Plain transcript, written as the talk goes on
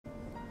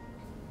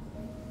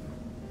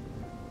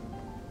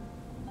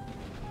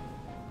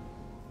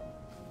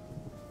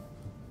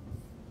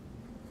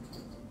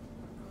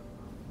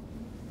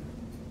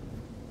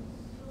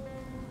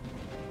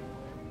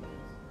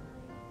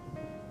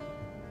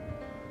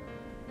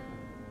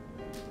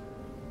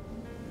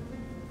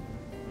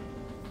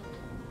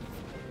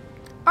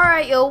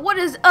Alright, yo, what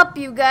is up,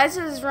 you guys?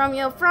 This is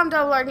Romeo from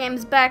Double R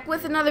Games back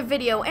with another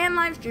video and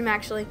live stream,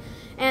 actually.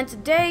 And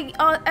today,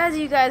 as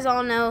you guys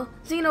all know,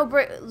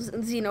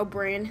 Xenoblade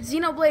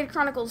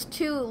Chronicles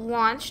 2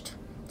 launched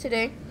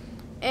today.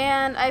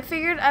 And I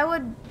figured I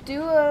would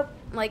do a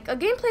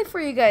gameplay for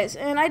you guys.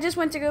 And I just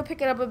went to go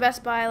pick it up at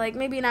Best Buy, like,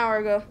 maybe an hour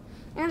ago.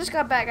 And I just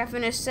got back. I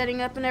finished setting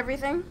up and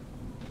everything.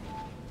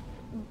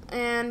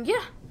 And,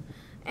 yeah.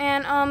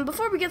 And,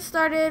 before we get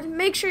started,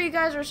 make sure you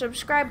guys are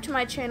subscribed to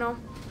my channel.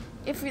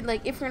 If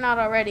you're not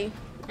already,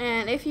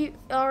 and if you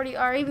already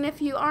are, even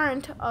if you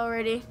aren't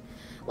already,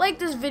 like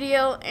this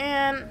video,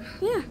 and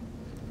yeah,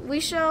 we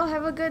shall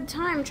have a good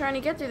time trying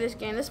to get through this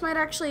game. This might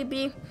actually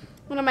be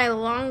one of my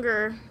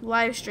longer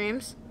live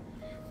streams,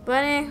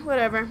 but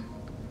whatever.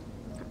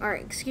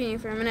 Alright, excuse me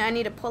for a minute, I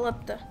need to pull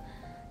up the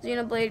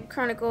Xenoblade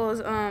Chronicles,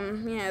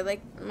 yeah,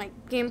 like my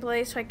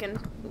gameplay so I can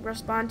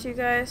respond to you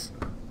guys.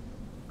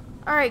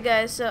 Alright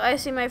guys, so I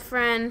see my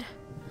friend,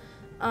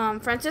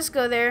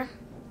 Francisco there.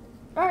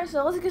 Alright,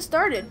 so let's get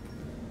started.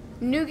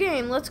 New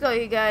game, let's go,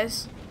 you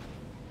guys.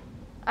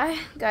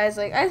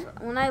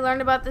 When I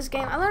learned about this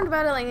game, I learned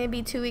about it like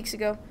maybe 2 weeks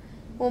ago.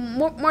 Well,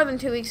 more than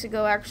 2 weeks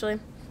ago, actually.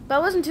 But I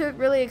wasn't too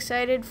really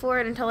excited for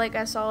it until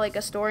I saw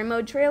a story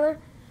mode trailer.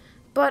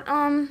 But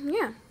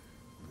yeah.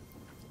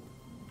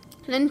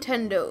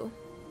 Nintendo.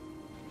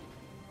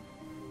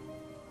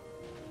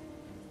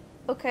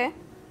 Okay,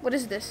 what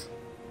is this?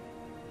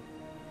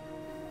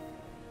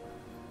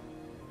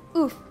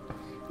 Oof.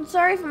 I'm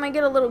sorry if I might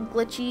get a little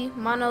glitchy,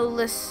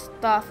 monolith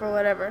stuff or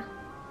whatever.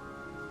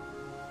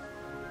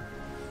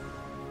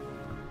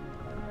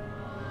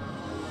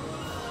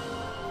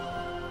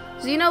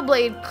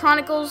 Xenoblade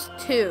Chronicles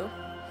 2.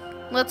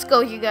 Let's go,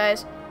 you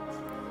guys.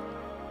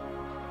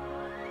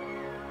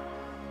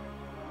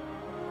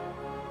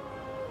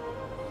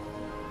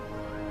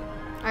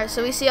 Alright,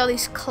 so we see all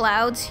these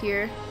clouds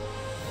here.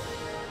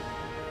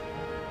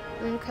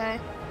 Okay.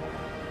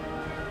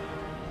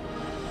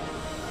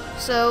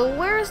 So,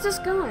 where is this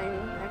going?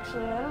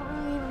 Actually, I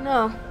don't really even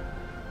know.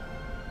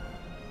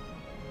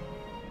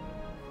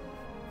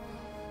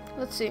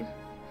 Let's see.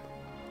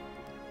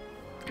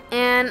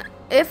 And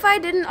if I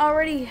didn't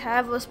already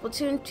have a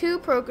Splatoon 2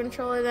 Pro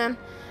Controller, then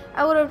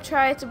I would have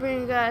tried to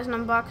bring you guys an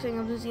unboxing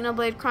of the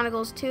Xenoblade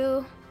Chronicles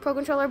 2 Pro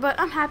Controller, but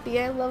I'm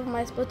happy. I love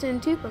my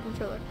Splatoon 2 Pro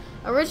Controller.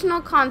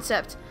 Original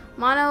concept,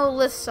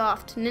 Monolith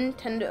Soft,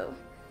 Nintendo.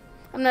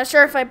 I'm not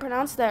sure if I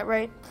pronounced that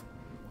right,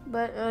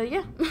 but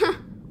yeah.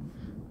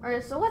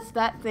 Alright, so what's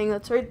that thing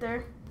that's right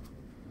there?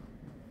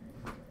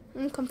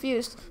 I'm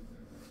confused.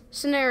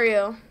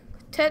 Scenario.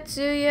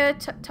 Tetsuya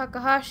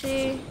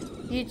Takahashi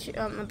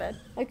Oh, my bad.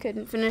 I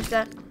couldn't finish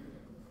that.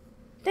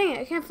 Dang it,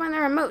 I can't find the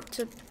remote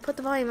to put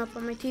the volume up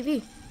on my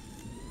TV.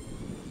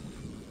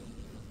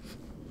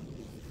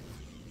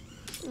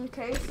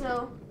 Okay,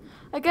 so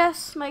I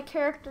guess my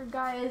character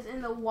guy is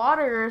in the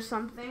water or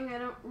something. I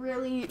don't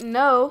really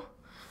know.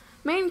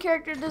 Main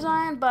character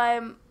design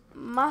by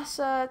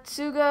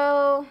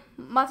Masatsugu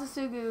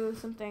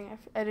something.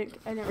 I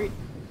didn't read.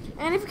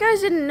 And if you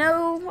guys didn't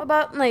know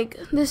about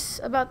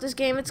this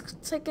game,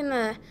 it's like in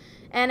the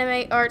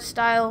anime art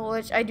style,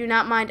 which I do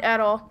not mind at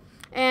all.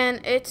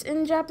 And it's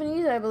in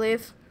Japanese, I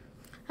believe.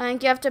 I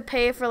think you have to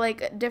pay for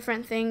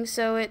different things,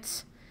 so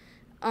it's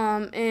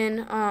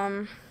in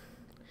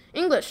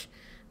English.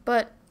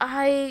 But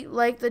I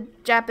like the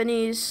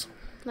Japanese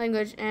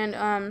language, and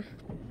I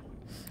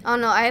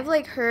don't know. I've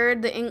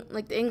heard the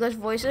English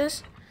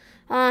voices.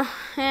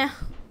 Yeah.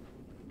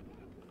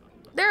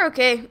 They're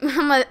okay.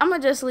 I'm gonna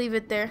just leave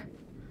it there.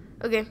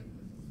 Okay.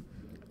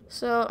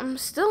 So, I'm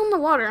still in the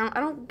water. I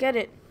don't get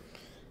it.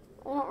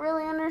 I don't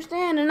really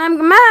understand, and I'm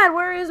mad.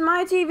 Where is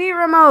my TV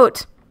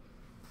remote?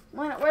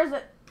 Where's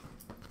it?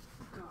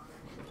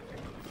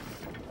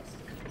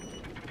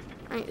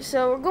 Alright,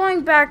 so we're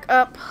going back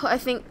up, I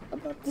think,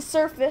 about the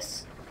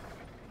surface.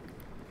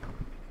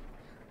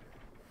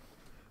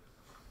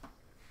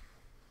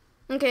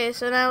 Okay,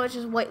 so now it's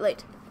just white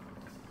light.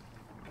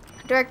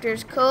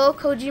 Directors: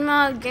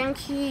 Kojima,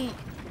 Genki,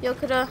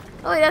 Yokoda.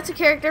 Oh, wait, that's a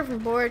character from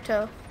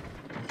Boruto.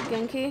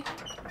 Genki.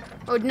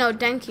 Oh, no,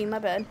 Denki, my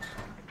bad.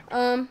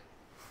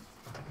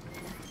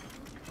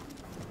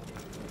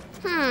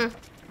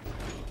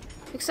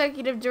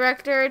 Executive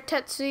Director,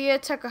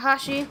 Tetsuya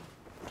Takahashi.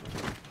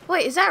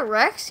 Wait, is that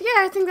Rex? Yeah,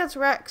 I think that's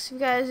Rex. If you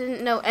guys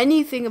didn't know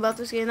anything about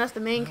this game, that's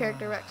the main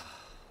character, Rex.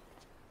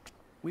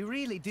 We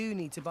really do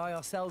need to buy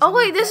ourselves. Oh,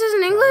 wait, this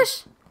isn't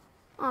English?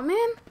 Oh,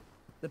 man.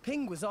 The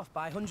ping was off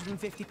by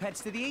 150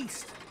 peds to the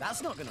east.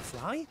 That's not gonna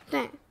fly.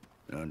 Dang.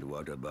 And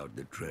what about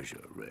the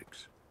treasure,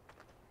 Rex?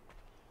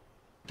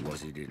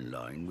 Was it in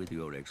line with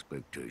your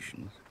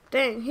expectations?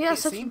 Dang, he has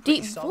such a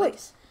deep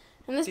voice.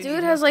 And this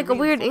dude has a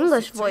weird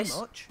English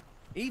voice.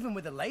 Even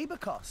with the labor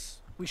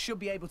costs, we should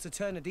be able to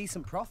turn a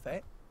decent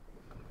profit.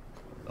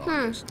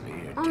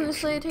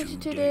 Honestly, it takes you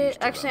 2 days.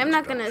 Actually, I'm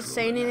not gonna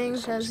say anything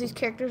because these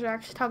characters are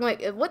actually talking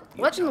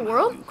what in the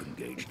world?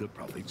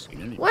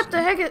 What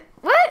the heck is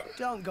what?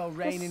 Don't go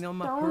raining on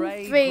my stone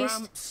parade, faced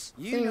Gramps.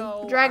 You thing,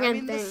 know, dragon I'm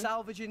in the thing.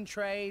 salvaging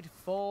trade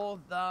for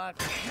the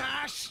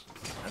cash.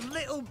 And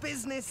little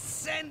business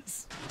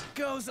sense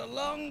goes a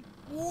long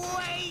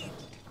way.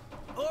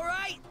 All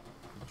right?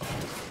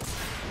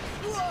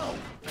 Whoa!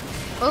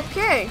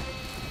 Okay.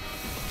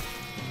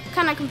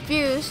 Kind of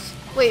confused.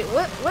 Wait,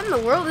 what in the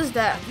world is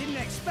that? I didn't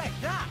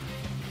expect that.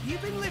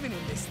 You've been living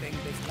in this thing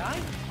this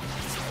time.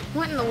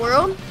 What in the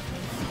world?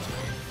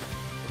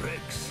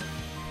 Rex.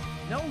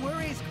 No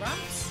worries,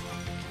 Gramps.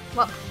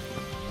 Well,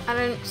 I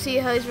don't see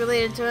how he's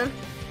related to him.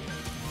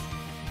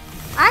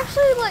 I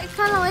actually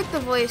kind of like the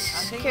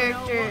voice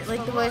character,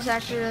 like the voice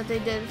actor that they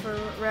did for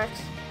Rex.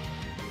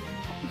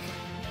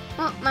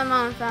 Oh, my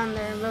mom found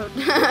their remote.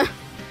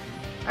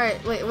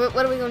 Alright, wait,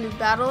 what are we going to do,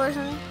 battle or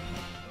something?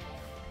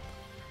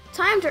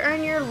 Time to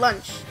earn your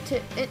lunch.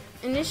 To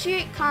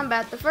initiate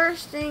combat, the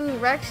first thing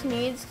Rex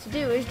needs to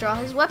do is draw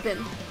his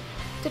weapon.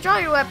 To draw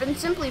your weapon,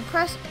 simply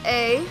press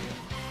A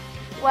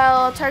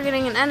while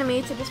targeting an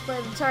enemy to display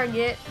the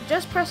target.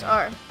 Just press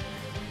R.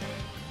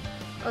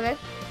 Okay.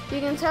 You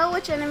can tell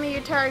which enemy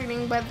you're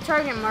targeting by the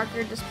target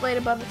marker displayed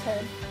above its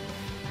head.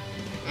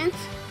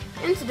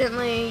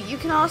 Incidentally, you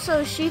can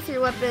also sheath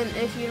your weapon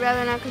if you'd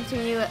rather not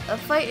continue a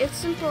fight. It's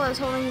simple as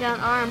holding down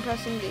R and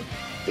pressing B.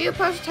 If you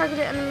approach a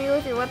targeted enemy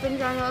with your weapon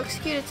drawn, you'll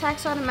execute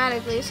attacks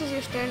automatically. This is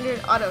your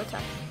standard auto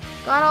attack.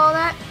 Got all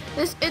that?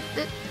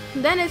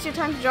 Then it's your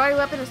time to draw your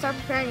weapon and start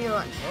preparing your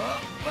lunch.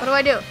 What do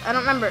I do? I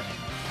don't remember.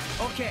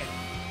 Okay,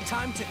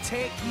 time to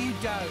take you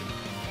down.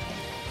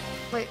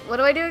 Wait, what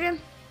do I do again?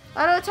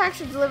 Auto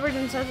attacks are delivered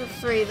in sets of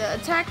 3. The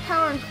attack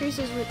power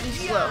increases with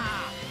each blow.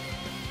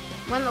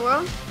 What in the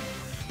world?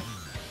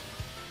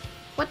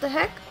 What the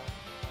heck?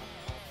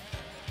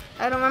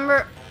 I don't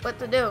remember what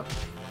to do.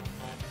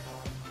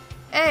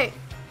 Hey!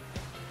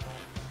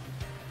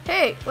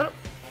 Hey! What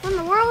in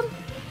the world?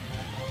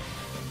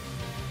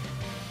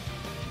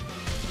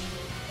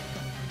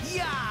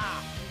 Yeah!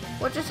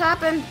 What just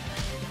happened?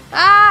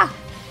 Ah!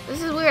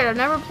 This is weird. I've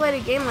never played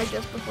a game like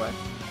this before.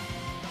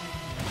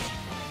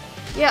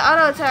 Yeah,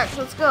 auto attacks.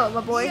 Let's go,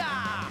 my boy.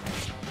 Yeah!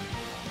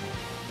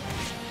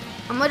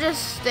 I'm gonna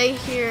just stay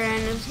here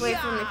and just wait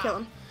for him to kill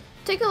him.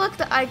 Take a look at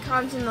the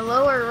icons in the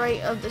lower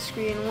right of the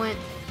screen.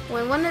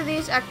 When one of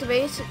these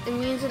activates, it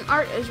means an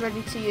art is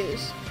ready to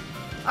use.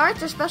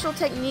 Arts are special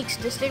techniques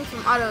distinct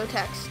from auto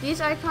attacks.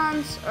 These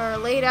icons are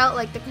laid out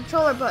like the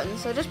controller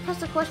buttons, so just press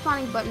the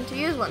corresponding button to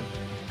use one.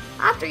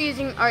 After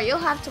using art, you'll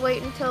have to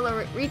wait until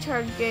the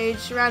recharge gauge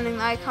surrounding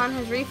the icon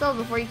has refilled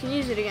before you can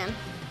use it again.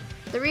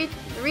 The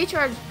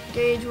recharge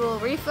gauge will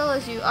refill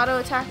as you auto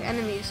attack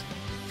enemies.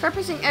 Try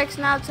pressing X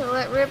now to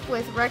let rip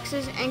with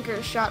Rex's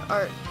anchor shot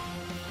art.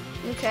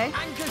 Okay.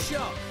 Anchor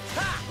shot!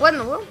 Ha! What in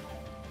the world?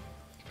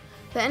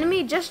 The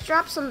enemy just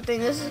dropped something.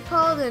 This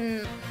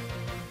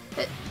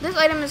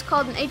item is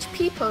called an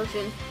HP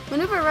potion.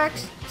 Maneuver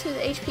Rex to the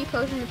HP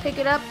potion to pick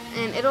it up,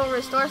 and it'll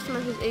restore some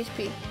of his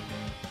HP.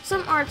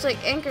 Some arts, like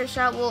Anchor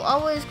Shot, will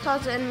always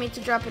cause the enemy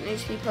to drop an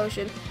HP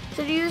potion.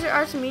 Should you use your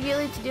arts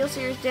immediately to deal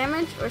serious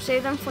damage, or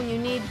save them for when you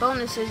need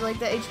bonuses like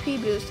the HP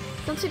boost?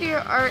 Consider your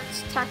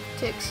arts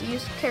tactics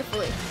used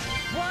carefully.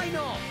 Why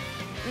not?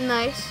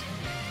 Nice.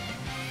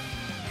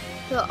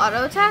 The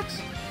auto attacks?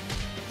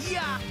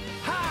 Yeah!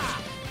 Ha!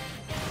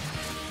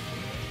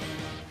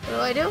 What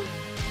do I do?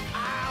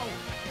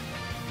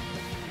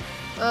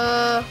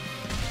 Ow!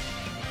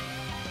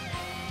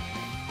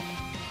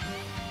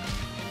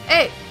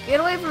 Hey, get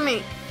away from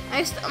me!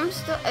 I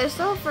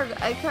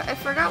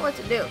forgot what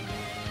to do.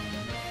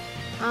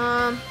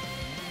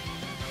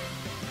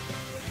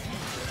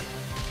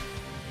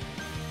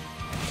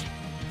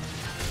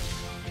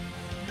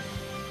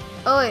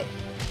 Oh wait.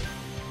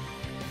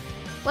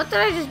 What did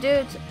I just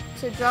do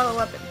to draw the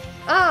weapon?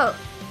 Oh!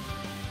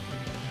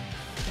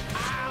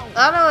 Ow!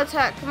 Auto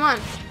attack, come on.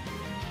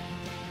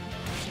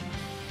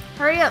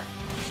 Hurry up.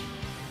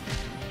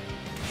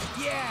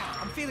 Yeah!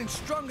 I'm feeling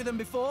stronger than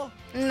before.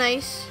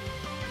 Nice.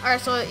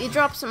 Alright, so you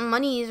drop some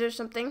monies or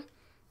something.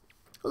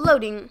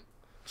 Loading.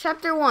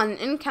 Chapter 1,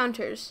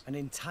 Encounters. An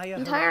entire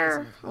Wait,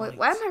 horizon of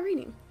why am light. I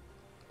reading?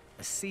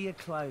 A sea of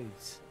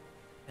clouds,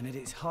 and at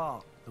its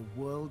heart, the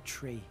world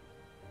tree,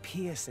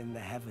 piercing the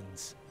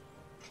heavens.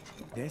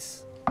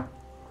 This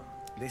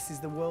is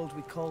the world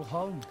we call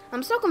home.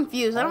 I'm so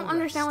confused. I don't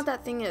understand what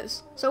that thing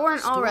is. So we're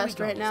in All Rest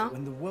Story right goes, now.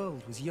 When the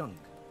world was young,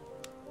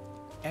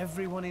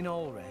 everyone in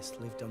All Rest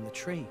lived on the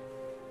tree,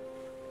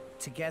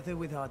 together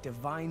with our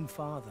divine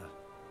father,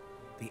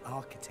 the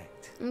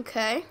architect.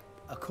 Okay.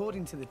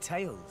 According to the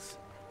tales,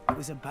 it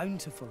was a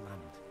bountiful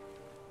land.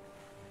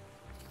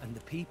 And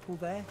the people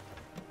there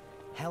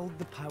held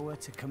the power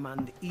to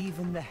command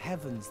even the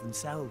heavens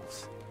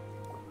themselves.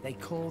 They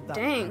called that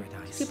Dang,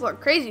 paradise people are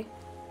crazy.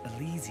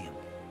 Elysium.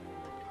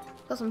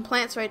 Got some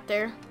plants right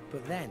there.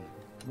 But then,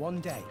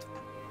 one day,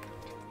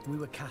 we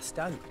were cast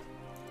out.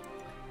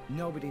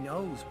 Nobody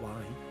knows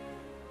why.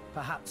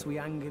 Perhaps we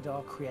angered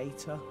our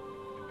creator.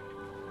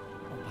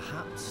 Or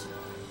perhaps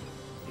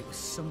it was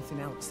something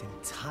else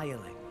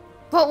entirely.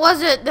 What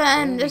was it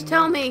then? All Just we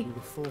tell know me. is we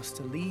were forced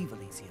to leave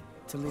Elysium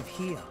to live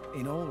here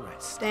in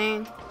Allrest,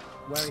 Dang.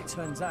 where it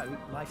turns out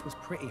life was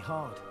pretty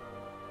hard.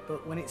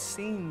 But when it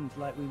seemed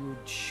like we would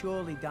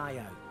surely die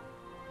out,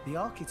 the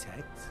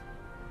architect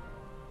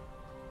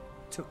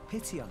took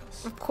pity on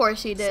us. Of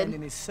course he did.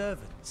 Sending his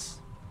servants,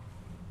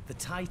 the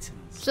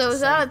Titans. So to is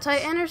that a save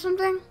us. Titan or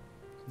something?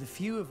 The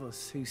few of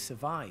us who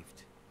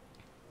survived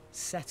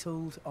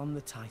settled on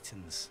the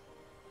Titans.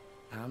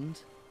 And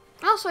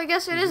Oh, so I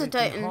guess it we've is a lived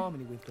in Titan.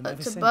 harmony with them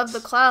It's ever above the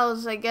since.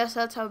 clouds. I guess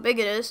that's how big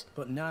it is.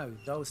 But now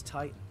those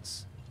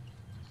Titans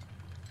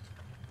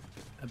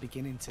are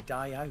beginning to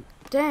die out.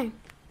 Dang.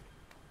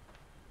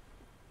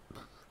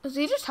 Was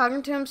he just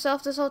talking to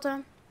himself this whole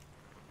time?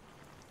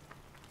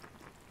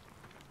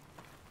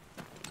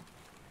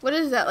 What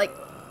is that? Like,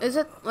 is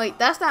it like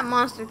that's that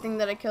monster thing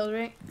that I killed,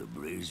 right? The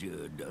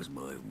brazier does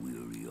my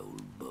weary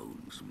old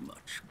bones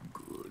much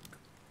good.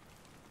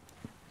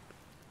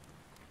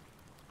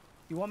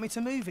 You want me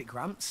to move it,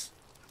 Gramps?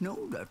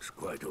 No, that's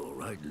quite all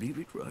right. Leave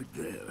it right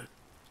there.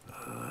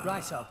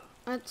 Righto.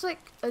 It's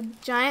like a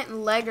giant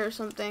leg or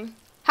something.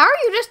 How are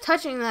you just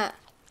touching that?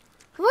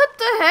 What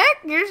the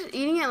heck? You're just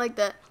eating it like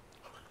that.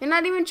 You're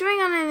not even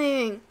chewing on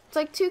anything. It's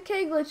like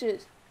 2K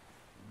glitches.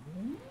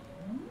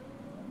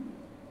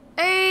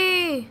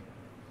 Hey!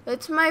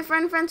 It's my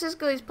friend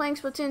Francisco. He's playing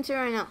Splatoon 2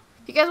 right now.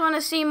 If you guys want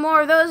to see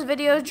more of those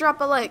videos, drop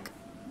a like.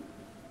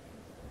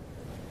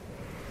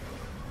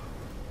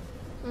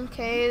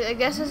 Okay, I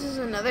guess this is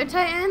another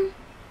Titan?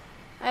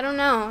 I don't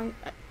know.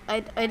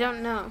 I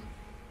don't know.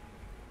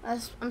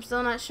 I'm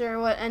still not sure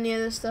what any of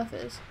this stuff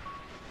is.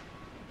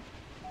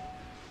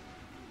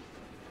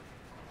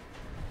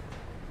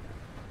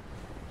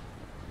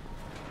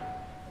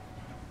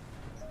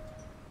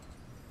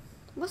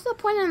 What's the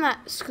point in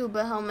that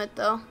scuba helmet,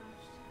 though?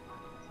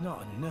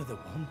 Not another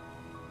one.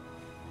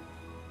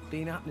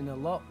 Been happening a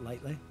lot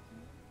lately.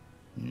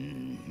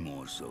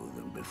 More so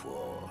than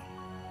before.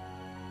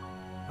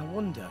 I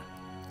wonder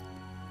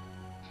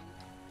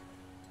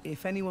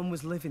if anyone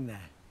was living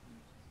there.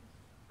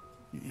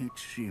 It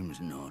seems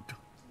not.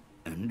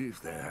 And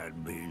if there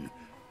had been,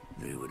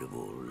 they would have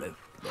all left.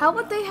 by How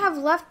would they now. have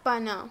left by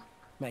now?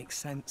 Makes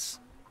sense.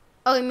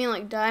 Oh, you mean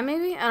like die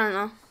maybe? I don't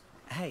know.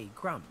 Hey,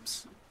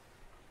 Gramps.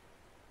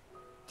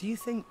 Do you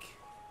think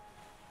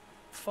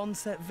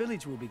Fonset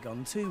Village will be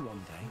gone too one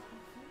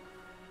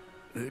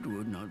day? It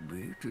would not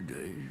be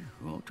today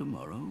or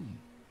tomorrow,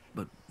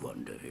 but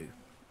one day,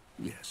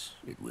 yes,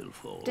 it will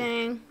fall.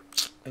 Dang.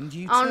 And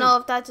you I don't too? know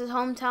if that's his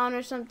hometown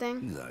or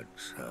something.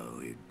 That's how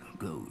it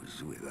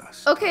goes with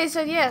us. Okay,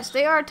 so yes,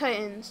 they are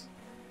Titans.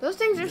 Those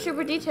things are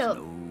super There's detailed.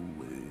 no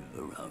way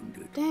around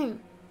it. Dang.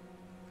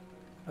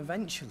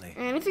 Eventually.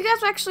 And if you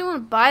guys actually want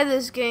to buy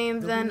this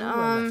game, There'll be then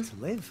nowhere left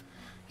to live.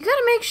 you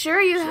gotta make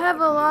sure you have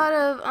a lot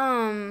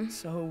of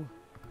So,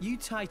 you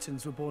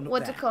Titans were born up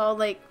what's there. it called,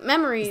 like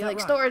memory, Is that like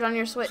right? storage on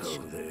your Switch. So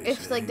they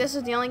If like say. this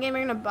is the only game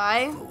you're gonna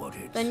buy, For what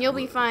it's then you'll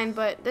be worth. fine.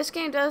 But this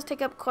game does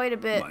take up quite a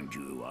bit. Mind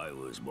you, I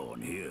was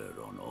born here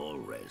on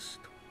Allrest.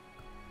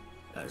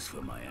 As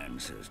for my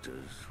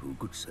ancestors, who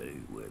could say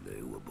where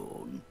they were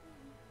born?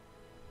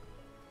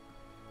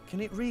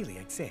 Can it really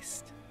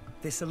exist?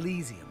 This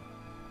Elysium?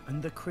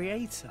 And the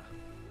Creator?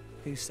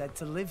 Who said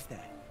to live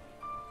there?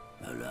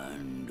 A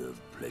land of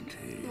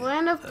plenty.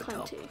 Land of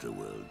atop plenty. the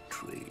world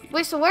tree.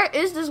 Wait, so where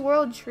is this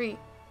world tree?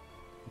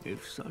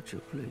 If such a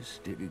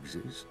place did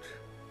exist,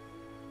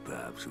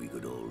 perhaps we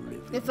could all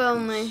live If in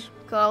only peace.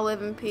 could all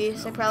live in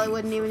peace. I No probably need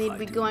wouldn't for even need to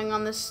be fighting. going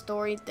on this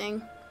story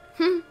thing.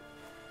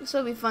 This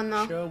would be fun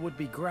though. Sure would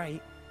be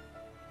great.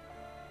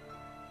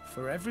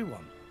 For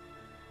everyone.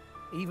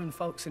 Even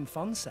folks in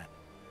Fonset.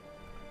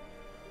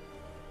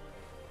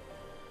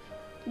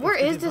 Where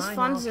If the is this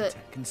divine Fonset?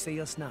 architect can see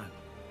us now.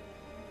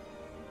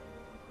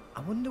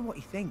 I wonder what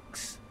he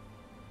thinks.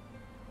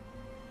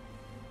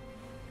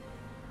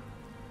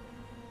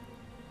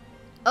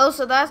 Oh,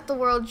 so that's the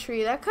world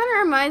tree. That kind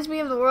of reminds me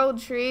of the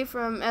world tree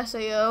from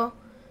SAO.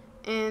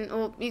 And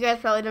well, you guys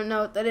probably don't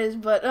know what that is,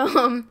 but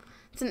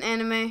it's an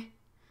anime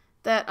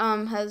that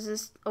has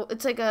this. Oh,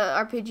 it's like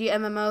a RPG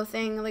MMO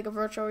thing, like a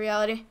virtual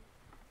reality.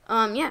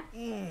 Yeah.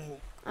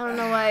 I don't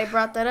know why I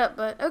brought that up,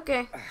 but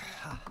okay.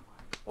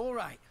 All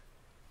right.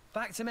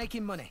 Back to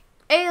making money.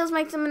 Hey, let's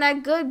make some of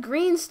that good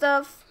green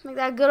stuff. Make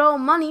that good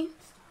old money.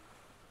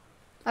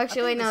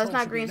 Actually, I wait, think no, this it's one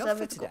not should be green enough stuff.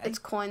 for It's today. it's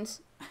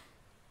coins.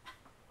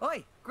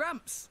 Oi,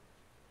 Gramps.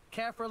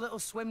 Care for a little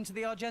swim to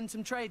the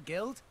Argentum Trade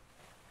Guild?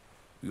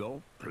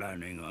 You're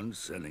planning on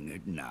selling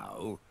it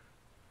now?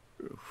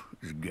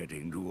 It's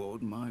getting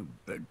toward my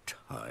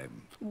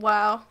bedtime.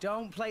 Wow.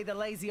 Don't play the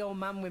lazy old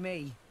man with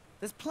me.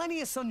 There's plenty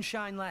of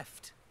sunshine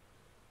left.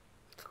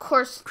 Of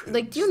course.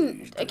 Like, do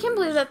you? I can't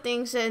believe that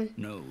thing said.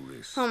 No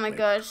respect. Oh my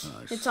gosh,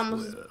 I it's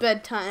almost swear.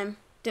 bedtime.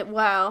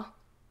 Wow.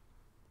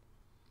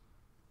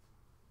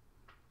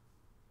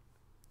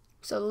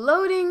 So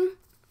loading.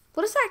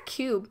 What is that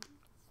cube?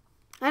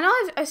 I know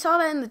I saw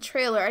that in the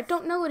trailer. I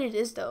don't know what it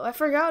is though. I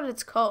forgot what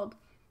it's called.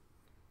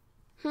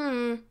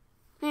 I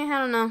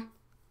don't know.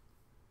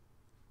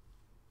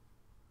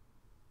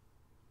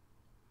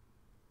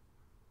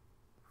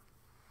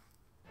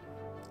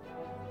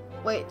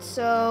 Wait,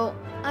 so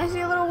I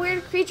see a little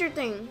weird creature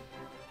thing.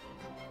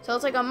 So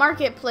it's like a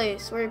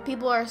marketplace where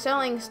people are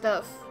selling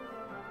stuff.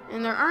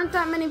 And there aren't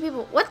that many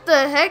people. What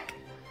the heck?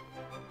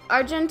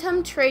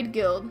 Argentum Trade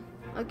Guild.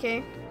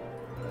 Okay.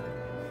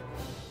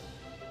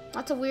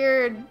 That's a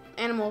weird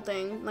animal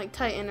thing, like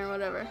Titan or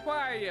whatever.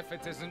 Why, if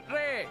it isn't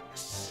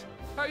Rex?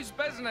 How's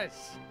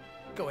business?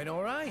 Going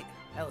all right.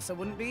 Else I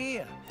wouldn't be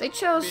here. They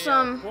chose Fair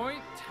some,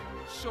 point.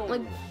 So,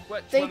 like,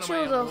 which they one am I chose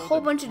a unloading?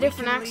 whole bunch of We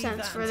different can leave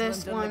accents that for until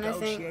this I'm done one, I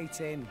think.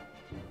 negotiating.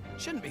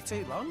 Shouldn't be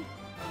too long.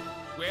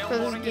 Well, for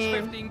this morning is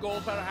game. 15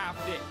 gold per half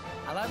day.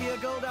 I'll have your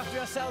gold after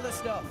I sell the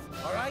stuff.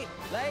 All right?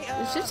 Later.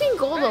 It's 15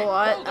 gold a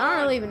lot. hold I don't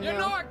on. really even You know.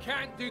 know I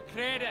can't do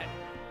credit.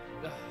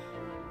 Ugh,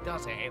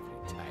 does it every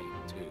time,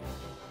 too.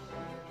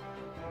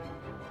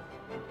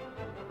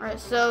 Alright,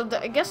 so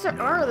I guess there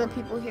are other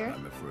people here.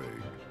 I'm afraid.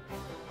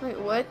 Wait,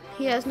 what?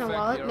 He has no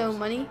wallet, no Figures.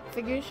 money,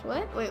 figures,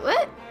 what? Wait,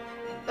 what?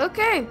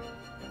 Okay.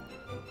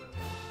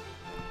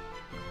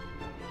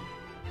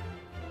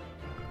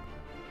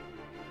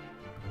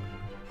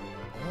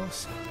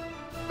 Awesome.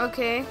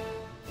 Okay.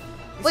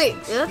 This Wait,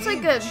 looks that's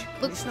like a, huge.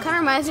 looks It's not kind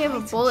of reminds me of a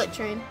Titan bullet ship.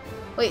 train.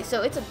 Wait,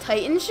 so it's a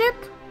Titan ship?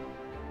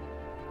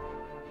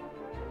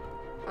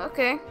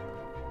 Okay.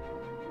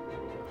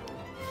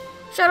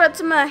 Shout out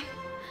to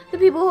the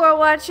people who are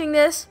watching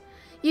this.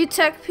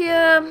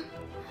 Utechpia,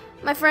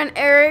 my friend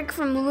Eric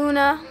from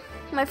Luna,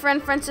 my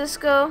friend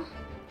Francisco,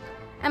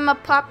 and my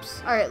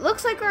pops. Alright,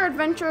 looks like our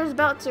adventure is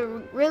about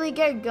to really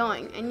get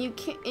going, and you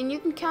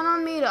can count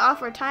on me to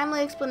offer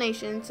timely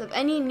explanations of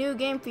any new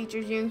game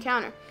features you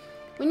encounter.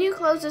 When you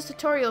close this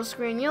tutorial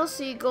screen, you'll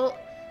see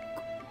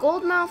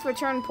Goldmouth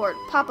Return Port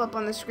pop up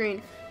on the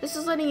screen. This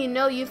is letting you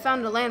know you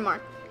found a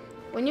landmark.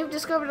 When you've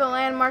discovered a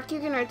landmark, you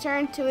can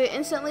return to it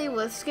instantly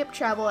with skip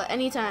travel at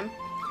any time.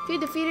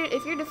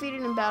 If you're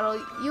defeated in battle,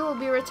 you will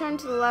be returned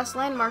to the last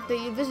landmark that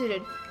you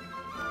visited.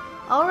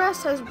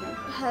 Allrest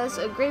has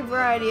a great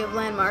variety of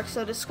landmarks,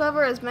 so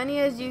discover as many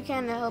as you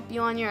can to help you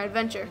on your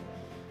adventure.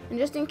 And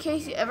just in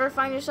case you ever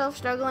find yourself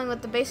struggling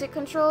with the basic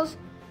controls,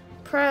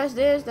 press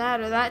this, that,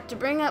 or that to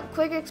bring up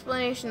quick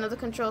explanation of the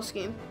control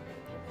scheme.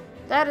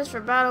 That is for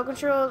battle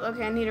controls.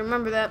 Okay, I need to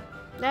remember that.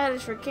 That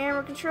is for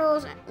camera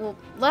controls. Well,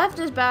 left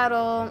is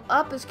battle,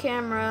 up is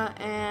camera,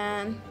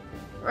 and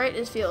right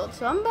is field.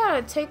 So I'm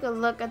about to take a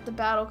look at the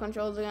battle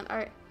controls again.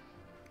 Alright.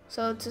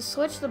 So to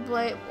switch the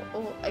blade,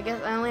 oh, I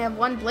guess I only have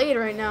one blade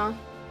right now.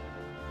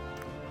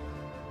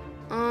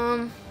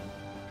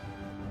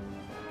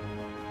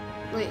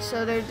 Wait,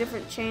 so there are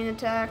different chain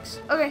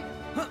attacks. Okay.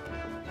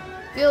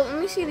 Field,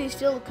 let me see these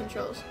field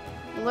controls.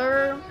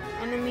 Blur,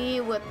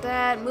 enemy with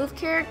that. Move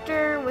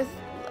character with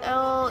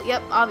L.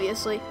 Yep,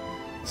 obviously.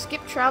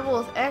 Skip travel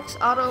with X.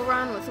 Auto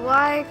run with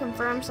Y.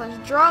 Confirm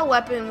 / draw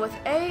weapon with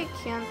A.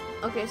 Can't.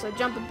 Okay, so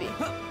jump with B.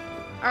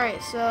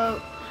 Alright,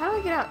 so how do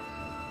I get out?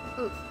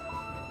 Oof.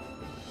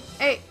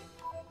 Hey.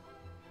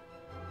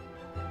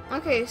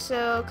 Okay,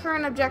 so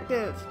current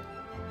objective.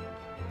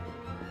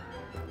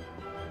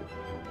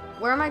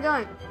 Where am I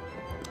going?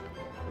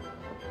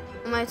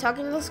 Am I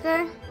talking to this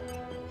guy?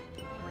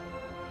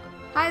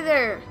 Hi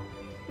there,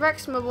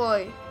 Rex, my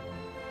boy.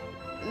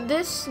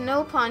 This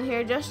snow pond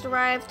here just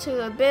arrived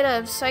to a bit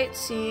of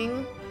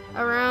sightseeing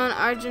around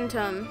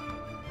Argentum.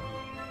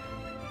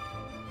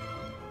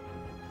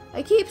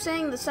 I keep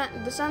saying the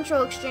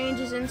central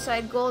exchange is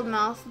inside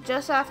Goldmouth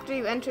just after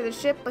you enter the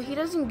ship, but he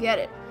doesn't get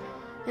it.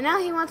 And now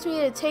he wants me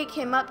to take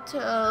him up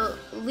to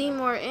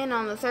Lemore Inn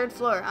on the 3rd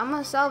floor. I'm a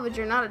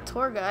salvager, not a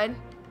tour guide.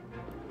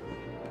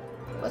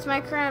 What's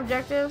my current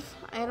objective?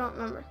 I don't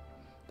remember.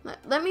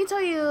 Let me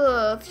tell you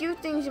a few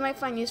things you might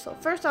find useful.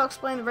 First, I'll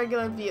explain the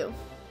regular view.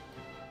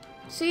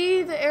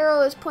 See, the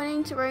arrow is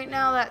pointing to right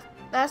now.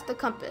 That's the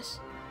compass.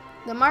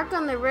 The mark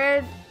on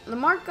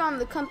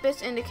the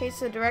compass indicates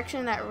the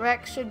direction that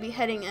Rex should be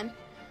heading in.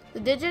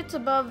 The digits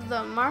above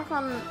the mark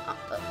on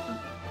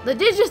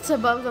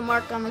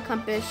the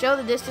compass show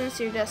the distance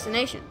to your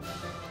destination.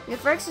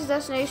 If Rex's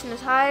destination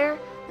is higher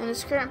than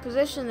his current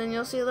position, then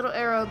you'll see a little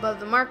arrow above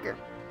the marker.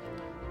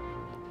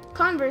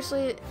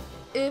 Conversely,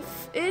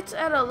 if it's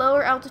at a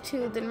lower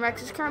altitude than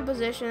Rex's current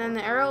position, then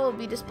the arrow will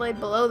be displayed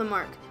below the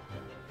mark.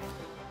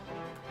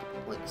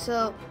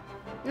 So,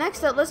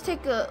 next up, let's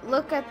take a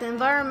look at the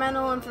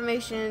environmental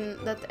information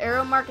that the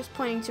arrow mark is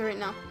pointing to right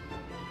now.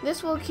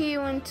 This will key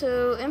you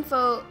into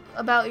info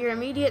about your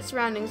immediate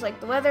surroundings, like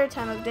the weather,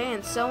 time of day,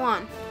 and so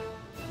on.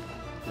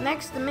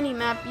 Next, the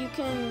mini-map. You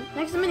can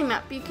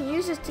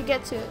use this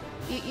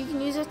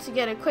to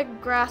get a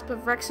quick grasp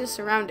of Rex's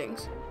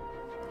surroundings.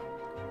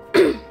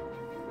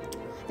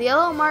 The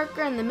yellow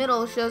marker in the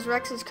middle shows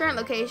Rex's current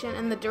location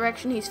and the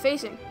direction he's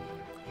facing.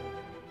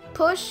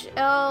 Push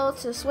L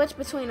to switch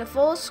between a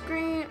full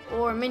screen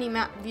or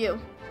mini-map view.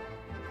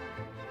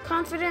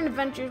 Confident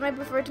adventurers might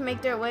prefer to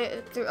make their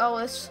way through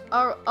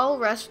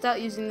Allrest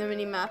without using the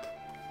mini-map.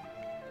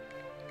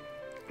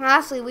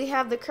 Lastly, we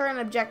have the current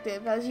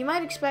objective. As you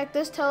might expect,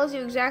 this tells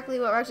you exactly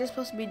what Rex is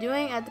supposed to be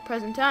doing at the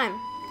present time.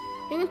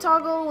 You can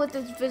toggle with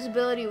its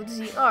visibility with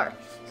ZR.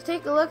 So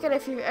take a look at it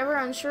if you're ever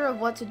unsure of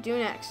what to do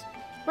next.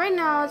 Right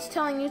now, it's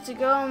telling you to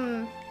go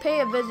and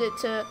pay a visit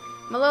to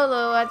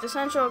Malolo at the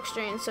Central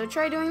Exchange, so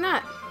try doing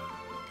that.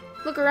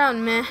 Look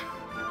around, meh.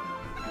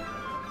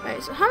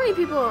 Alright, so how many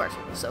people are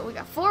watching? So we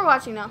got 4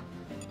 watching now.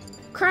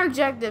 Current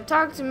objective,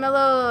 talk to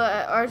Malolo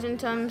at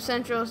Argentum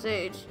Central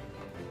Stage.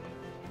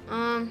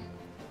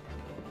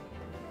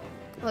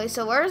 Wait,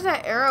 so where is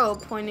that arrow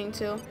pointing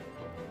to?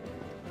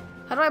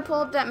 How do I pull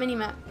up that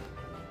mini-map?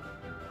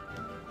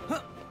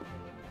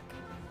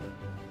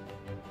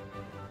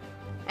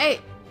 Hey,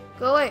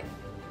 go away.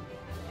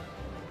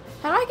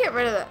 How do I get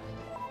rid of that?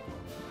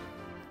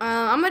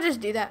 I'm gonna just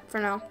do that for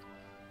now.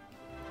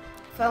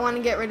 If I want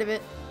to get rid of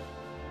it.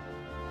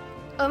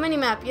 Oh,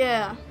 mini-map,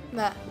 yeah,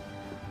 that.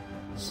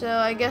 So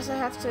I guess I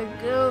have to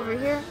go over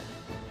here.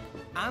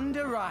 And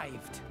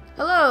arrived.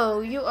 Hello,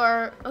 you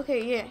are...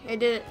 Okay, yeah, I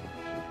did it.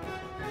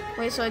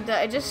 Wait, so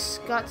I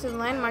just got to the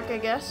landmark, I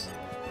guess.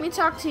 Let me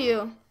talk to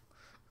you.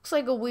 Looks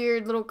like a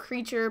weird little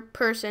creature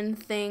person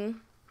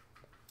thing.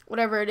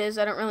 Whatever it is,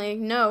 I don't really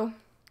know.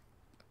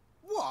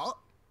 What?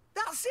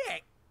 That's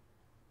it?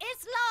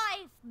 It's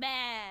life,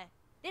 Mayor.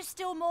 There's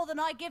still more than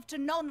I give to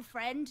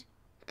non-friend.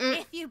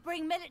 If you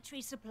bring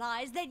military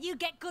supplies, then you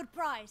get good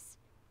price.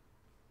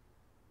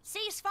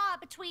 Ceasefire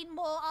between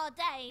Moor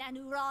Ardain and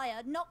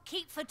Uriah not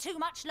keep for too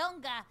much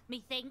longer,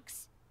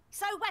 methinks.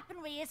 So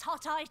weaponry is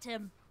hot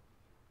item.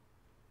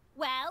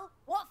 Well,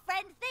 what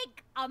friend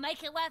think? I'll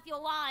make it worth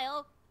your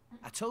while.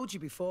 I told you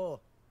before.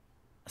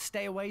 I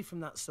stay away from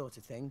that sort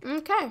of thing.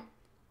 Okay.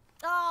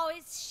 Oh,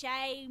 it's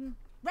shame.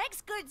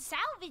 Rex good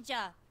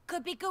salvager.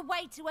 Could be good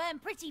way to earn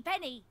pretty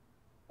penny.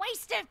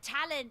 Waste of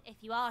talent, if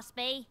you ask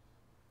me.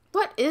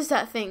 What is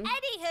that thing?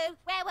 Anywho,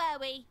 where were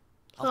we?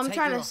 So I'm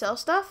trying to sell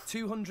stuff?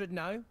 200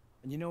 now,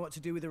 and you know what to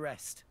do with the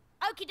rest.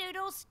 Okie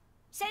doodles.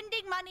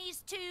 Sending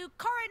monies to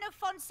Coroner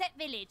Fonset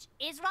Village,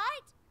 is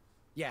right?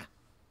 Yeah.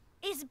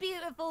 Is a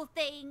beautiful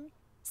thing.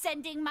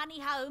 Sending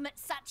money home at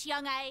such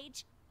young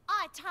age.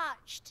 I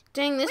touched.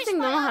 Dang, this Wish thing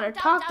my don't know how to old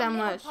talk that dum-dum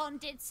little much. pond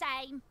did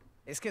same.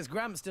 It's because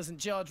Gramps doesn't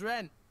charge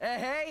rent.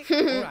 Hey,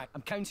 hey! All right,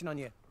 I'm counting on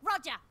you.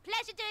 Roger,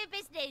 pleasure doing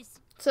business.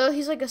 So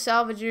he's like a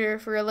salvager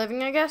for a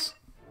living, I guess?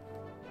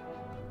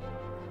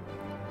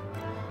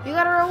 You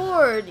got a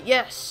reward,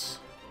 yes.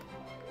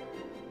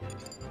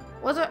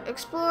 What's it?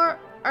 Explore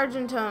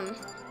Argentum.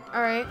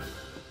 Alright.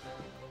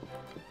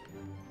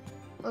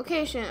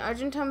 Location,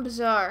 Argentum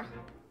Bazaar.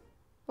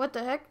 What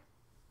the heck?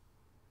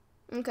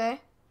 Okay.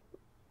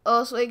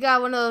 Oh, so we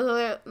got one of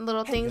those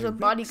little things Hello,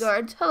 with Rex.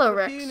 bodyguards. Hello,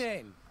 Rex. What's your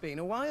name? Been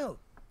a while.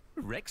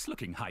 Rex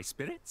looking high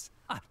spirits?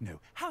 No,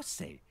 how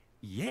say,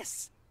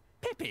 yes,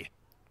 Peppy.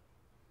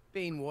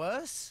 Been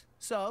worse.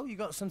 So, you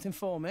got something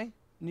for me?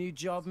 New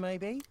job,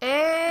 maybe?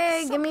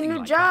 Hey, give me a Something new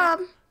like job.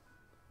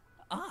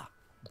 Ah,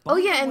 Oh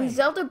by yeah, the in way,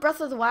 Zelda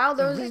Breath of the Wild,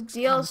 there was this Rex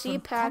comes DLC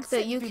from pack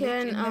that you Concept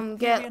Village in can the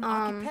get Therian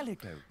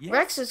archipelago, yes?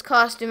 Rex's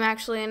costume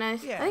actually, and I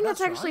Yeah, think that's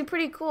that's actually right.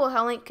 pretty cool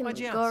how Link can Why'd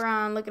you go ask?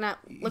 around looking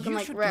You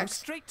like should go Rex.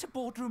 straight to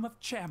boardroom of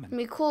chairman. It'd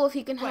be cool if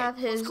he can Wait, have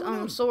what's his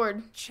going on?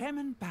 sword.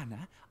 Chairman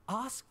Banner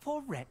ask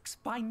for Rex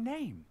by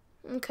name.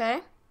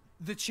 Okay.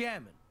 The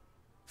chairman.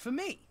 For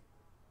me.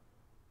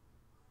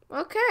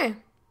 Okay.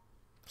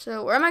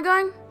 So where am I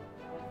going?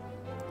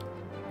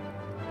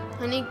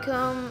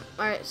 Honeycomb.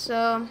 Alright,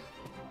 so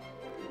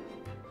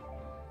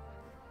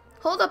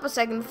hold up a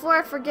second. Before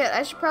I forget,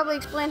 I should probably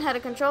explain how to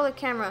control the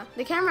camera.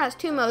 The camera has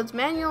 2 modes,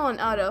 manual and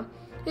auto.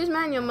 Use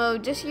manual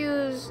mode, just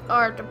use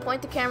R to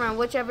point the camera in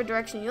whichever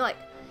direction you like.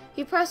 If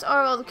you press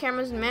R while the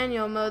camera's in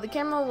manual mode, the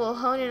camera will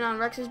hone in on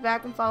Rex's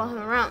back and follow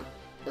him around.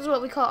 This is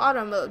what we call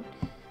auto mode.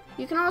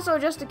 You can also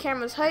adjust the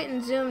camera's height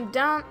and zoom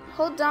down.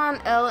 Hold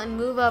down L and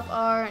move up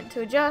R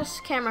to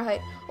adjust camera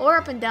height, or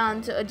up and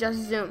down to adjust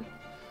zoom.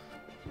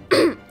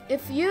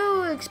 If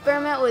you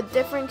experiment with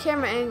different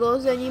camera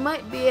angles, then you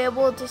might be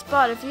able to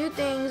spot a few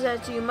things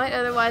that you might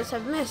otherwise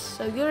have missed,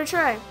 so give it a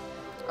try.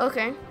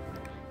 Okay,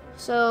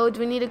 so do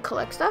we need to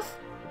collect stuff?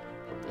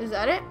 Is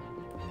that it?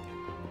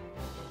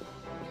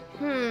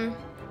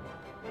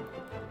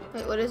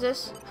 Wait, what is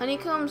this?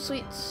 Honeycomb,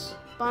 sweets,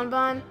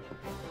 bonbon,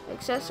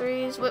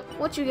 accessories.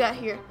 What you got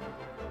here?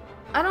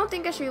 I don't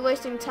think I should be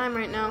wasting time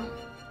right now.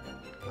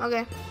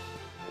 Okay.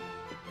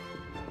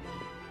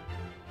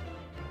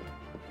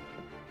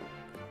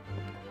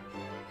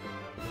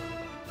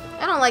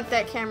 I don't like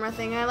that camera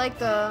thing. I like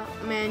the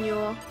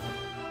manual.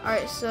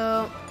 Alright,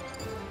 so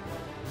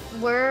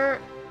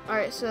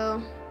alright,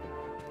 so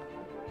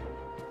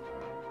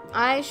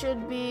I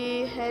should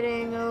be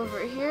heading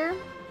over here.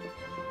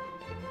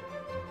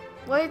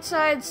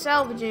 Whiteside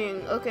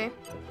salvaging. Okay.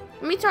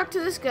 Let me talk to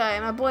this guy,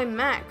 my boy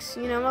Max.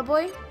 You know my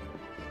boy?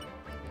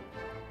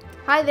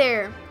 Hi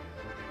there.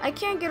 I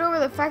can't get over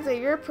the fact that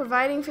you're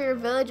providing for your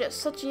village at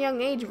such a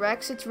young age,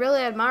 Rex. It's really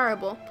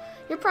admirable.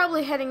 You're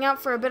probably heading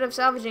out for a bit of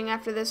salvaging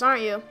after this,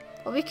 aren't you?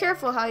 Well, be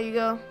careful how you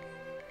go.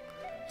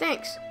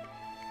 Thanks.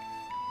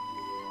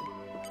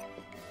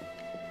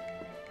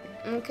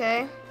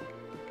 Okay.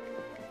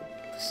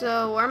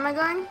 So, where am I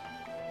going?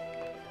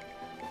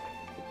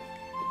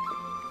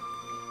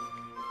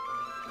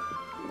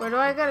 Where do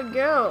I gotta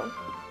go?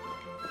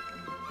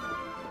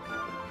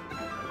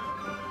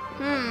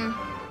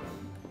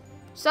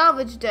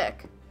 Salvage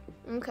deck.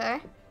 Okay.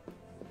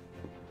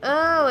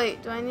 Oh,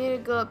 wait. Do I need to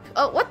go up?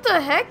 Oh, what the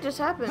heck just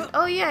happened?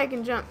 Oh, yeah, I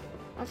can jump.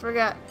 I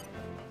forgot.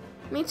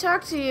 Let me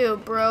talk to you,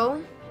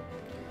 bro.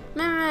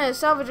 Man,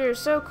 Salvager is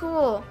so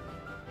cool.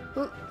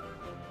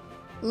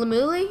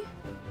 Lemuli?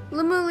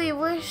 Lemuli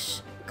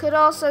wish could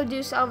also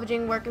do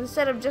salvaging work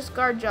instead of just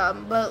guard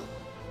job, but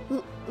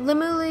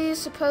Lemuli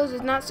suppose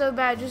is not so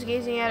bad just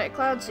gazing at it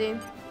cloud sea.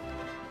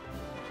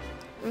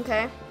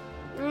 Okay.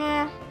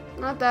 Yeah,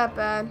 not that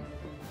bad.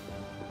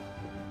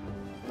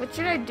 What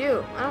should I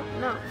do? I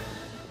don't know.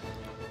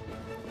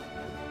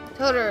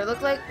 Toter,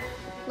 look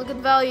at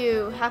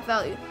value, half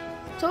value.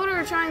 Toter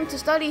are trying to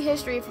study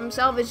history from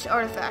salvaged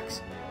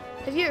artifacts.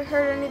 Have you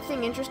heard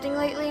anything interesting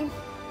lately?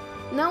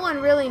 No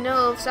one really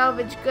knows if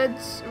salvaged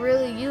goods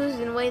really used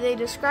in the way they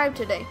describe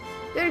today.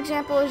 Good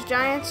example is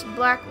Giant's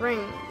black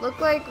ring. Look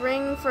like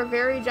ring for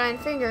very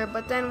giant finger,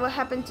 but then what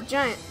happened to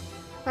Giant?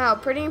 Wow,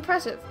 pretty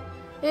impressive.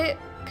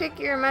 Pick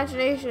your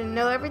imagination.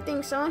 No,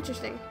 everything's so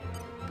interesting.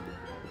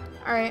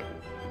 Alright.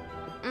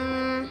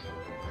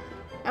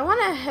 I want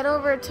to head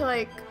over to,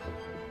 like,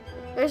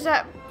 there's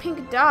that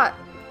pink dot.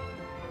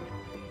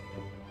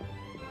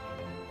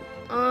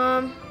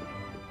 Can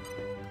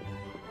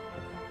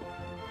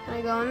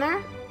I go in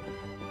there?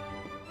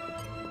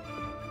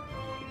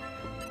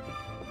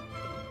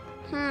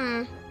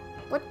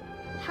 What?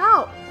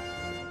 How?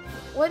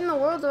 What in the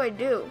world do I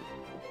do?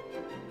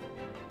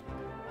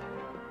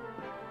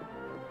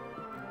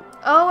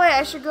 Oh wait,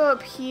 I should go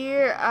up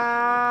here.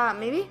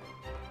 Maybe?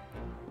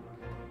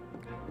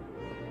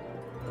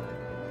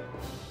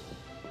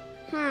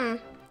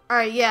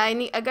 Alright, yeah,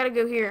 I gotta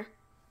go here.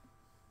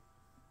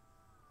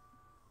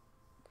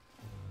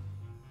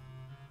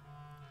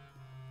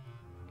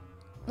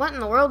 What in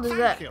the world is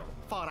that? Thank you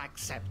for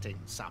accepting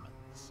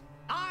summons.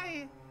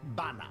 I,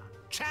 Banner,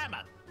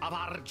 chairman of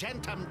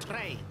Argentum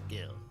Trade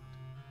Guild.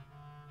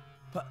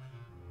 But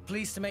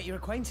pleased to make your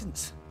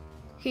acquaintance.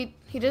 He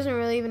doesn't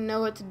really even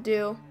know what to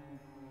do.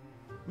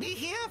 We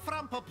hear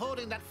from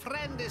purporting that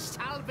friend is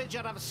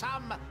salvager of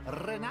some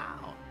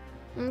renown.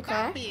 Okay.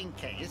 That being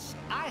case,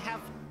 I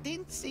have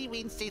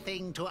dincy-wincy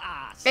thing to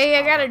ask. Hey,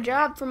 I got a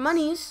job for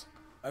monies.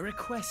 A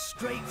request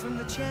straight from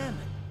the chairman.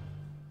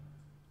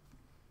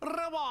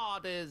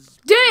 Reward is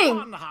Dang!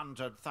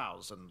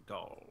 100,000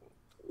 gold.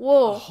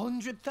 Whoa.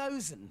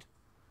 100,000.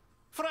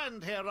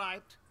 Friend here,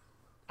 right?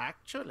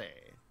 Actually,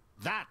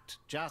 that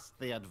just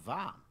the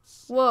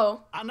advance.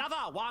 Whoa. Another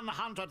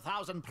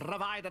 100,000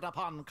 provided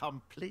upon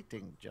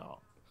completing job.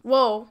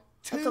 Whoa.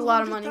 That's a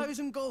lot of money.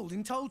 200,000 gold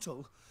in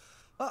total.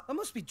 I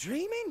must be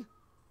dreaming.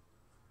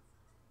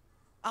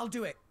 I'll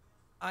do it.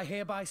 I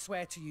hereby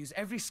swear to use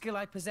every skill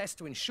I possess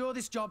to ensure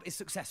this job is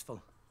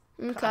successful.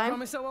 Okay. I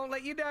promise I won't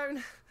let you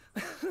down.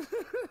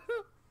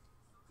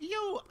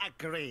 You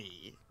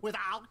agree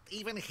without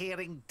even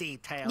hearing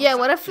details? Yeah,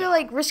 what of if you're job?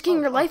 like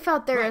risking your life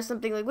out there or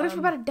something? Like, what if you're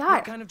about to die?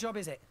 What kind of job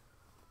is it?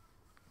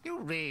 You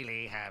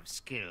really have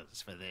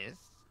skills for this?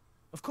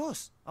 Of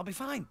course. I'll be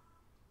fine.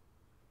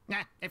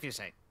 Nah, if you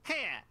say.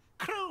 Here,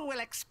 crew will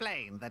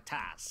explain the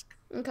task.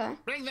 Okay.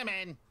 Bring them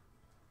in.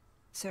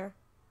 Sir?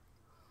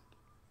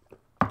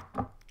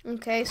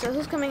 Okay, so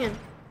who's coming in?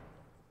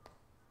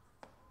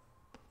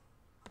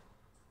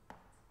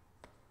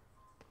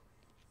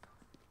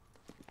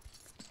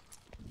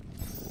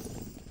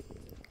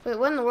 Wait,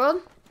 what in the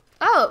world?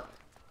 Oh!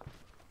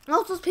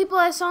 All those people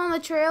I saw in the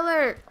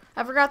trailer.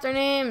 I forgot their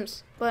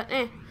names. But,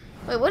 eh.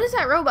 Wait, what is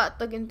that robot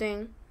looking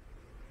thing?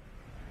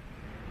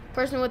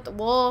 Person with the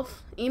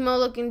wolf. Emo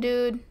looking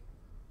dude.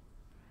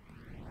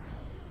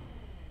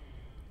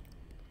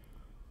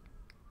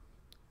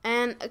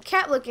 And a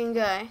cat looking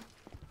guy.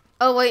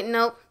 Oh, wait,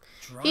 nope.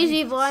 He's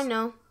evil, I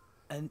know.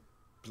 And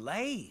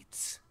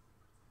blades.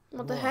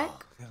 What the Whoa,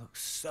 heck? They look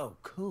so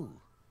cool.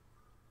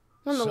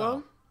 What in the So,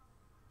 world?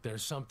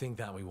 there's something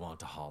that we want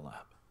to haul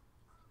up.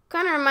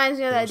 Kind of reminds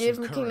me of that There's dude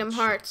some from Kingdom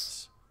current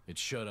Hearts. ships. It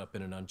showed up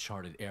in an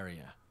uncharted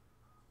area,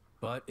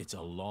 but it's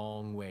a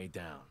long way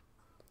down.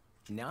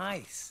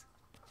 Nice.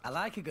 I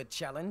like a good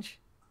challenge.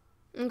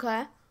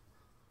 Okay.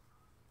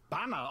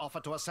 Banner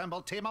offered to assemble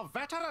a team of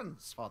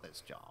veterans for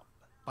this job.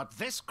 But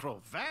this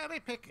crew very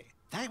picky.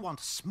 They want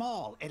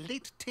small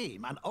elite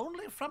team and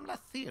only from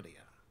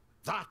Letheria.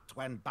 That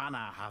when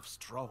Banner have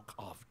stroke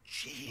of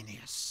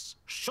genius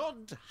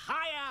should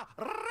hire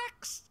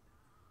Rex.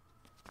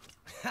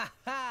 Ha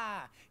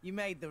ha! You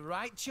made the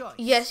right choice.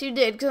 Yes, you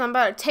did, because I'm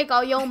about to take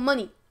all your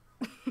money.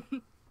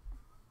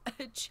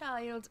 A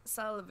child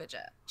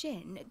salvager.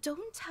 Jin,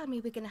 don't tell me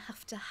we're gonna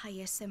have to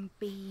hire some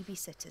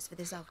babysitters for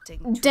this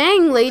outing.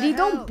 Dang, lady, the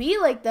hell? don't be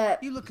like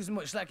that. You look as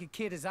much like a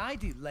kid as I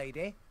do,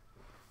 lady.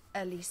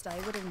 At least I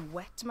wouldn't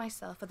wet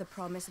myself for the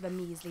promise of a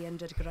measly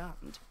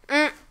 $100,000.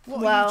 What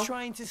Wow. are you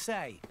trying to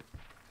say?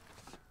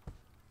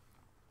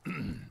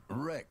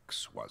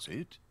 Rex, was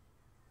it?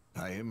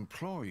 I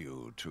implore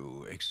you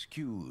to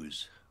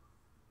excuse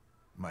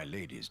my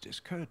lady's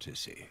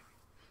discourtesy.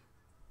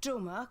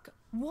 Dromark,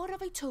 what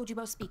have I told you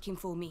about speaking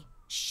for me?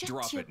 Shut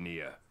Drop your... it,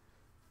 Nia.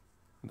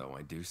 Though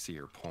I do see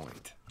your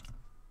point.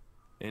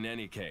 In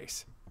any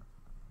case,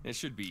 it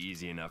should be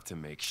easy enough to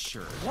make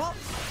sure. What?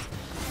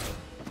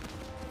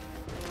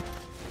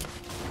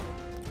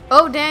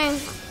 Oh, dang.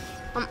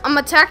 I'm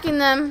attacking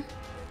them.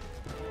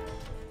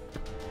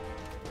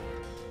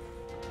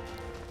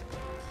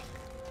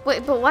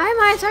 Wait, but why am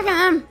I attacking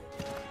them?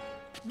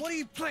 What are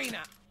you playing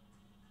at?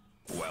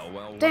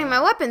 Well. Dang,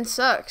 my weapon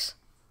sucks.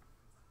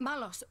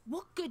 Malos,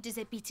 what good is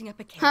it beating up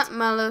a kid? Huh,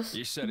 Malos.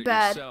 You said it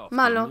Bad. yourself,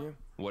 Malo. didn't you?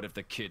 What if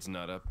the kid's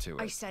not up to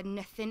it? I said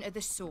nothing of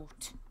the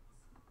sort.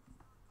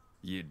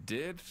 You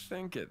did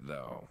think it,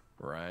 though,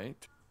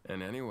 right?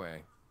 And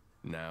anyway,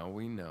 now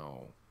we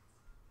know.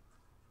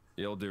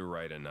 You'll do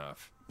right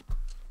enough.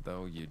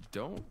 Though you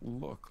don't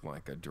look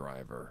like a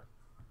driver.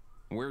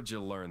 Where'd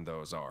you learn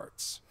those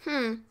arts?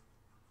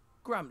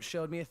 Gramps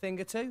showed me a thing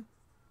or two,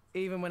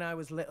 even when I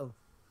was little.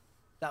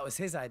 That was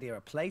his idea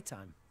of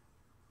playtime.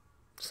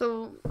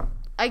 So,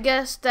 I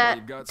guess Well, that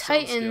you've got some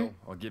Titan skill.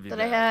 I'll give you that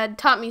that. I had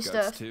taught me Guts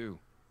stuff. too.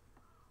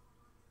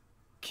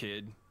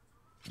 Kid,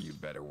 you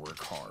better work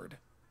hard.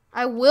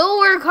 I will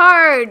work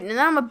hard, and then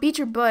I'm gonna beat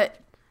your butt.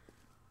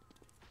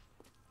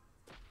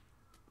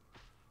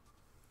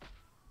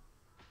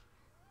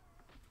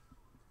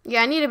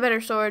 Yeah, I need a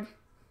better sword.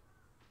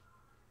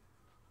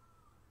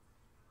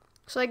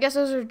 So I guess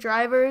those are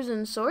drivers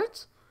and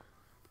swords?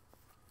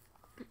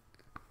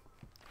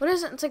 What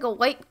is it? It's like a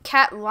white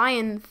cat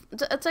lion.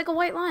 It's like a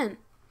white lion.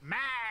 Ma!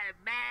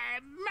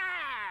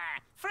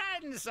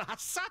 Friends are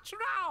such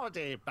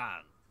rowdy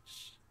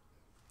bunch.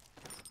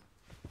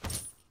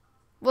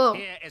 Whoa.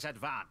 Here is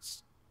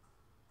advance.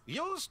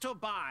 Use to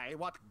buy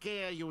what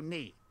gear you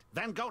need.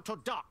 Then go to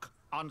dock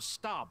on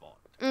starboard.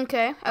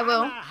 Okay, I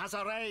will. Anna has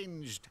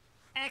arranged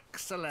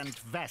excellent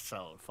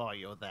vessel for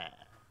you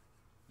there.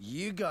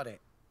 You got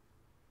it.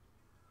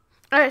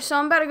 Alright, so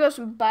I'm about to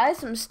go buy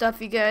some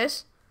stuff, you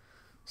guys.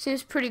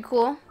 Seems pretty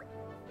cool.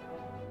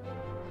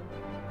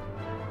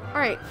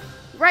 Alright,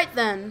 right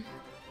then.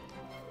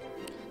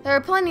 There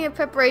are plenty of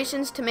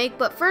preparations to make,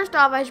 but first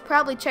off, I should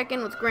probably check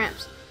in with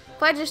Gramps.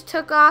 If I just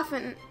took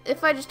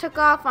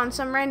off on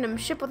some random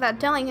ship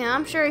without telling him,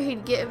 I'm sure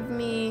he'd give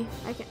me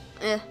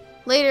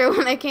later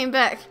when I came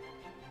back.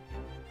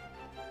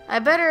 I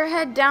better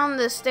head down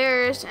the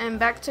stairs and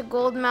back to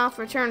Goldmouth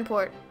return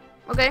port.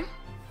 Okay?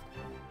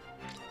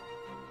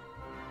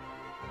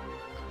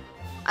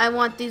 I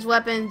want these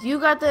weapons. You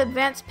got the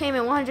advance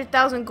payment,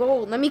 100,000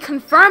 gold. Let me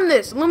confirm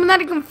this.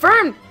 Illuminati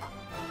confirmed.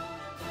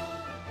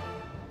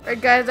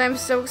 Alright, guys, I'm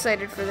so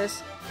excited for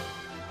this.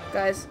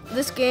 Guys,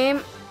 this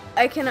game,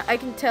 I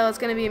can tell it's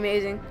gonna be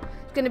amazing.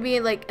 It's gonna be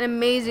like an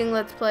amazing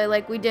Let's Play,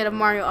 like we did of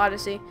Mario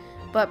Odyssey,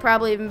 but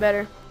probably even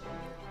better.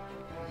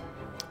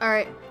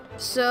 Alright,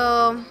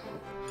 so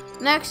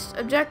next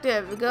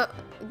objective: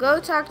 go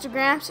talk to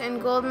Gramps in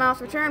Goldmouth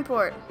return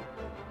port.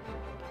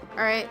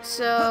 Alright,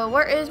 so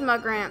where is my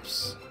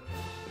Gramps?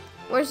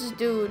 Where's this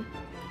dude?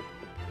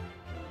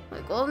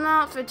 Like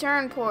Goldmouth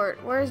return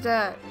port. Where's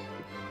that?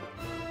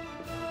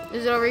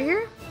 Is it over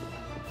here?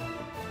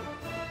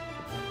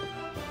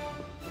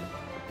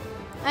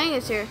 I think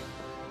it's here.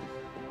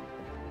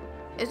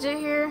 Is it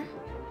here?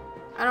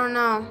 I don't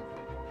know.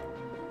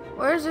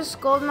 Where's this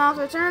Goldmouth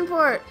return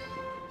port?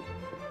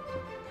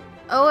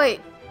 Oh wait,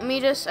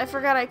 I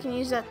forgot I can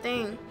use that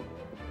thing.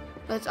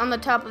 It's on the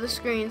top of the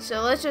screen,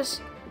 so let's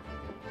just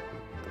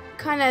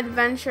kind of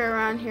adventure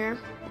around here.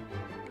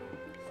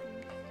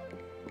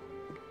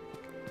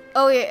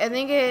 Oh yeah, I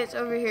think it's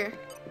over here.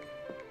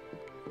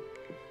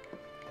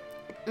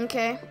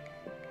 Okay.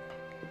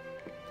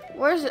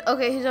 Where's it?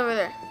 Okay, he's over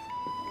there.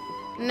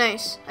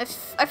 Nice.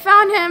 I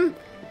found him.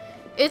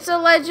 It's a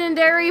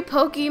legendary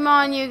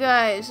Pokemon, you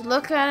guys.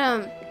 Look at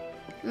him.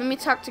 Let me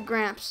talk to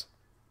Gramps.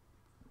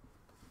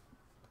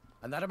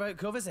 And that about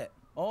covers it.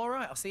 All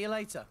right, I'll see you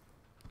later.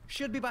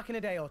 Should be back in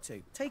a day or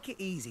two. Take it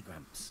easy,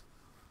 Gramps.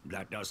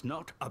 That does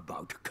not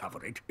about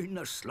cover it in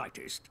the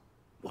slightest.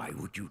 Why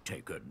would you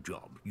take a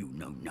job you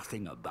know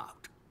nothing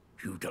about?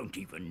 You don't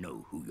even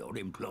know who your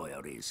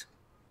employer is.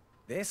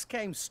 This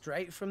came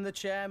straight from the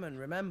chairman,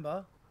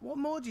 remember? What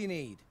more do you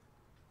need?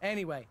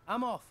 Anyway,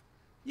 I'm off.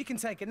 You can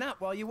take a nap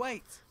while you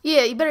wait.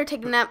 Yeah, you better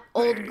take a nap,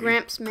 old Hey,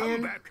 Gramps, come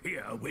man. back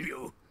here, will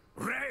you?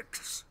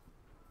 Rex!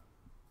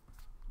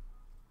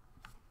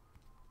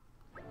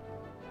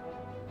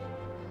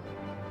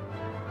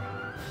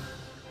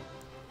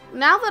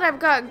 Now that I've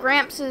got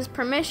Gramps'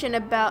 permission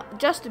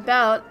just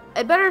about,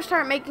 I better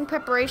start making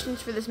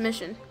preparations for this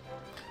mission.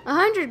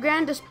 100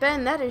 grand to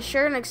spend, that is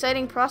sure an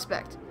exciting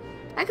prospect.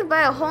 I could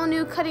buy a whole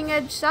new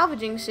cutting-edge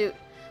salvaging suit.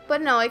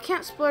 But no, I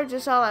can't splurge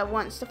this all at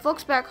once. The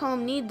folks back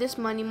home need this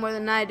money more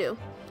than I do.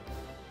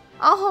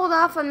 I'll hold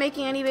off on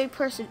making any big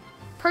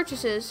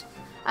purchases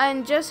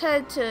and just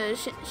head to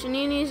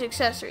Shanini's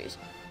accessories.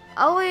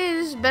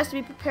 Always best to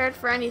be prepared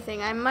for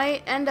anything. I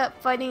might end up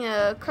fighting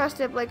a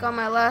crust-up like on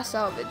my last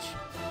salvage.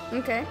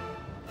 Okay.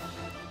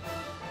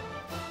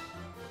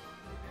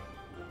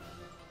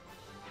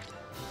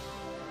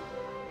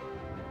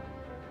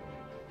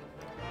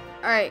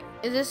 Alright,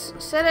 is this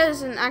set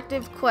as an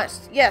active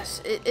quest?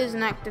 Yes, it is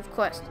an active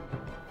quest.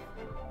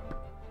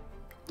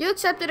 You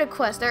accepted a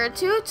quest. There are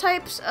two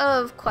types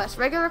of quests,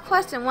 regular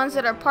quests and ones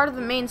that are part of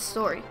the main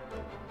story.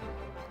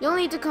 You'll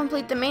need to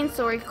complete the main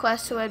story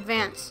quest to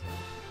advance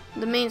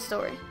the main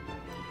story.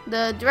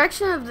 The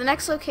direction of the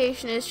next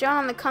location is shown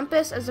on the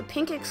compass as a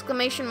pink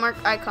exclamation mark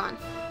icon.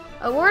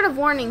 A word of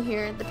warning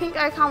here, the pink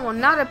icon will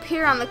not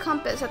appear on the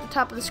compass at the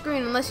top of the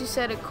screen unless you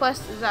set a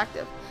quest is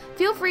active.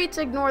 Feel free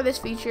to ignore this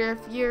feature if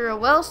you're a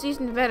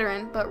well-seasoned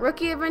veteran, but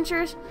rookie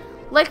adventurers,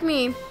 like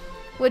me,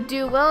 would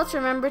do well to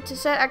remember to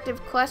set active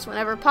quests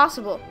whenever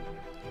possible.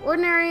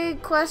 Ordinary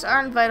quests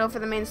aren't vital for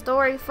the main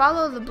story.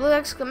 Follow the blue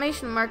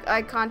exclamation mark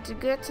icon to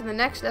get to the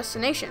next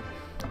destination.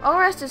 All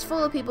rest is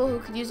full of people who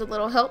could use a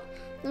little help.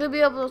 You'll be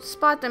able to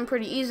spot them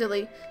pretty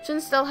easily,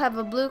 since they'll have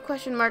a blue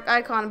question mark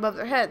icon above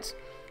their heads.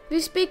 If you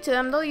speak to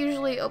them, they'll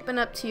usually open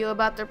up to you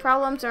about their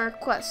problems and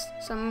request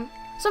some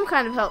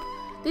kind of help.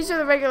 These are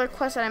the regular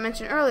quests that I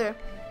mentioned earlier.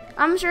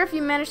 I'm sure if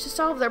you manage to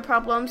solve their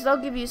problems, they'll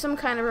give you some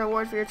kind of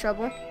reward for your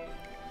trouble.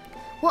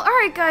 Well,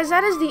 alright guys,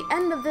 that is the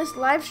end of this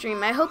live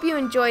stream. I hope you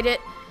enjoyed it,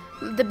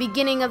 the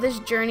beginning of this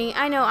journey.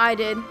 I know I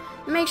did.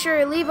 Make sure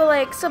to leave a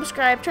like,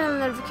 subscribe, turn on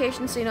the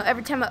notifications so you know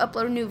every time I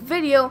upload a new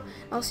video.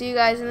 I'll see you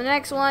guys in the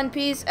next one.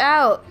 Peace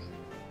out.